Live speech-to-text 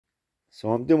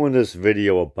So I'm doing this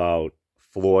video about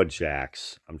floor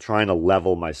jacks. I'm trying to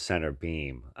level my center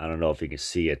beam. I don't know if you can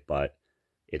see it, but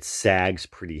it sags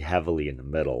pretty heavily in the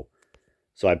middle.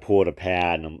 So I poured a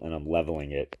pad and I'm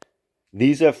leveling it.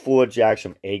 These are floor jacks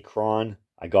from Akron.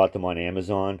 I got them on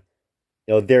Amazon.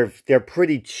 You know, they're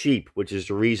pretty cheap, which is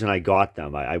the reason I got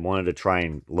them. I wanted to try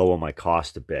and lower my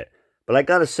cost a bit. But I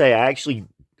gotta say,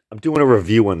 I'm doing a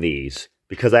review on these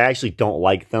because I actually don't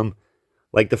like them.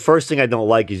 Like, the first thing I don't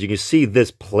like is you can see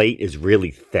this plate is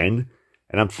really thin.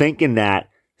 And I'm thinking that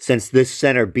since this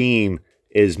center beam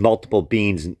is multiple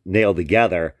beams nailed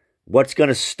together, what's going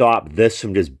to stop this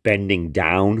from just bending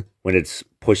down when it's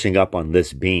pushing up on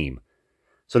this beam?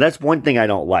 So that's one thing I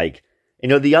don't like. You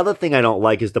know, the other thing I don't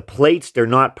like is the plates, they're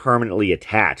not permanently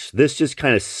attached. This just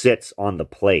kind of sits on the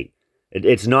plate.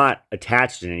 It's not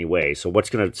attached in any way. So what's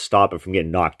going to stop it from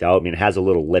getting knocked out? I mean, it has a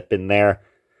little lip in there.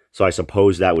 So I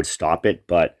suppose that would stop it,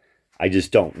 but I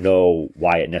just don't know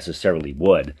why it necessarily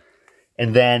would.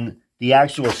 And then the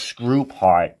actual screw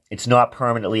part, it's not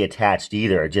permanently attached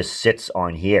either. It just sits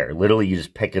on here. Literally, you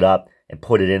just pick it up and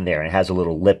put it in there, and it has a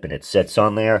little lip and it sits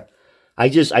on there. I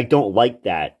don't like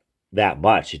that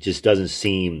much. It just doesn't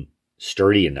seem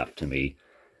sturdy enough to me.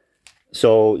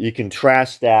 So you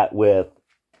contrast that with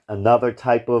another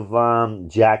type of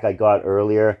jack I got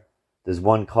earlier. There's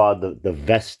one called the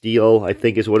Vestil, I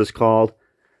think is what it's called.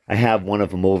 I have one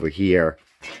of them over here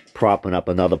propping up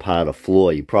another part of the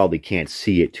floor. You probably can't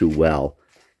see it too well.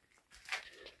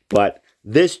 But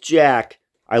this jack,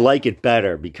 I like it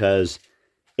better because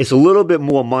it's a little bit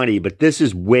more money, but this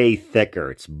is way thicker.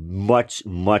 It's much,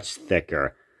 much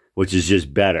thicker, which is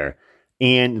just better.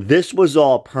 And this was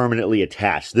all permanently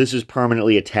attached. This is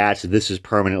permanently attached. This is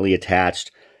permanently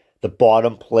attached. The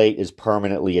bottom plate is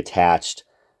permanently attached.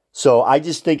 So I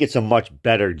just think it's a much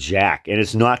better jack, and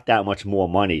it's not that much more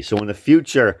money. So in the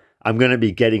future, I'm going to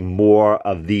be getting more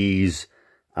of these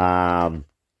Vestil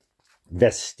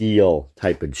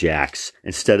type of jacks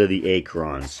instead of the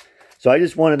Akrons. So I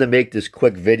just wanted to make this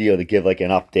quick video to give like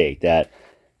an update that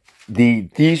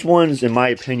these ones, in my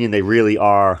opinion, they really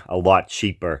are a lot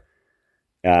cheaper,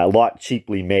 a lot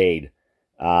cheaply made.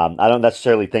 I don't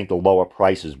necessarily think the lower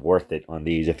price is worth it on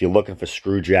these. If you're looking for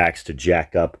screw jacks to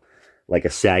jack up like a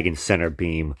sagging center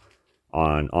beam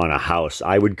on a house,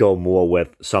 I would go more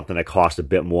with something that costs a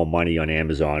bit more money on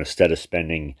Amazon instead of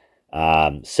spending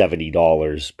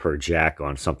 $70 per jack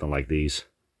on something like these.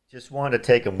 Just wanted to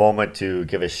take a moment to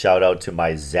give a shout out to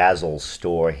my Zazzle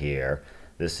store here.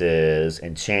 This is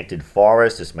Enchanted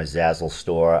Forest. This is my Zazzle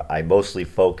store. I mostly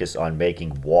focus on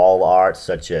making wall art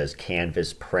such as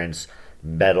canvas prints,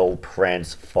 metal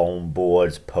prints, foam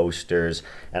boards, posters,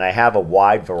 and I have a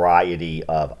wide variety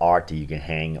of art that you can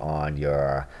hang on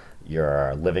your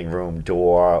living room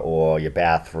door or your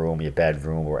bathroom, your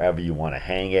bedroom, wherever you want to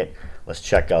hang it. Let's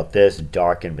check out this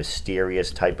dark and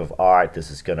mysterious type of art. This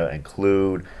is going to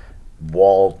include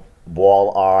wall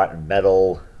art,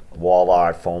 metal wall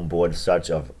art, foam board, such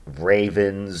of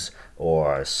ravens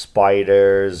or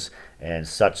spiders and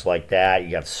such like that.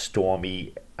 You have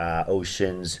stormy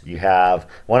oceans. You have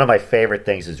one of my favorite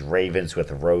things is ravens with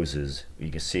roses.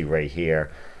 You can see right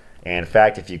here. And in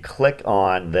fact, if you click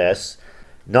on this,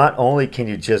 not only can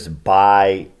you just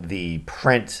buy the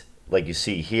print like you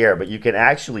see here, but you can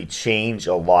actually change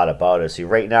a lot about it. See,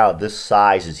 right now this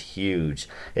size is huge.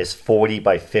 It's 40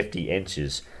 by 50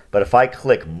 inches. But if I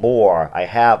click more, I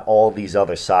have all these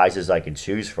other sizes I can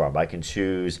choose from. I can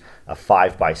choose a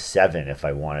 5 by 7 if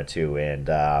I wanted to,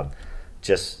 and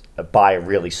just buy a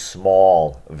really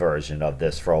small version of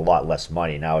this for a lot less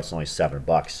money. Now it's only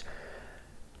 $7.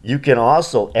 You can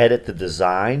also edit the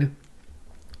design.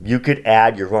 You could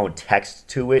add your own text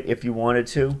to it if you wanted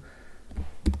to.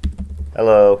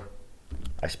 Hello.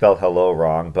 I spelled hello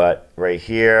wrong, but right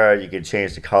here you can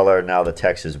change the color. Now the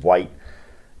text is white.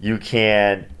 You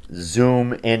can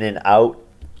zoom in and out.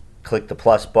 Click the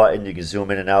plus button, you can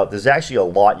zoom in and out. There's actually a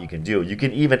lot you can do. You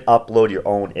can even upload your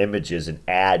own images and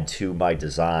add to my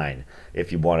design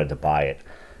if you wanted to buy it.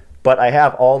 But I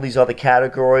have all these other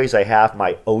categories. I have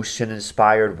my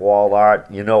ocean-inspired wall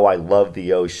art. You know I love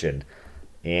the ocean.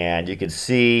 And you can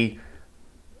see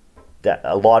that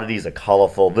a lot of these are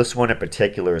colorful. This one in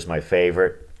particular is my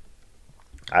favorite.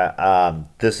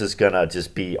 This is going to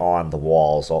just be on the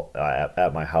walls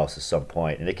at my house at some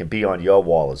point. And it can be on your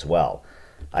wall as well.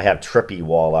 I have trippy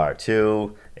wall art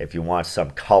too. If you want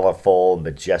some colorful,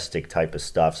 majestic type of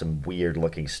stuff, some weird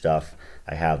looking stuff,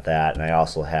 I have that. And I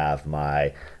also have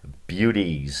my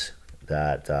beauties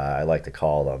that I like to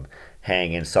call them,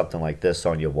 hanging something like this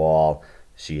on your wall.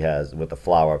 She has with the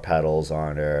flower petals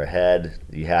on her head.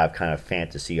 You have kind of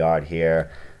fantasy art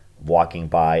here. walking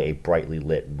by a brightly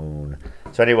lit moon.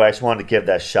 So anyway, I just wanted to give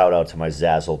that shout out to my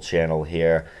Zazzle channel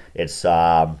here. It's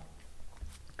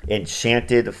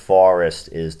Enchanted Forest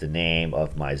is the name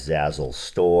of my Zazzle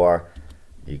store.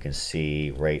 You can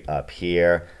see right up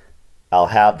here. I'll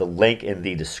have the link in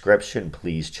the description.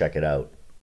 Please check it out.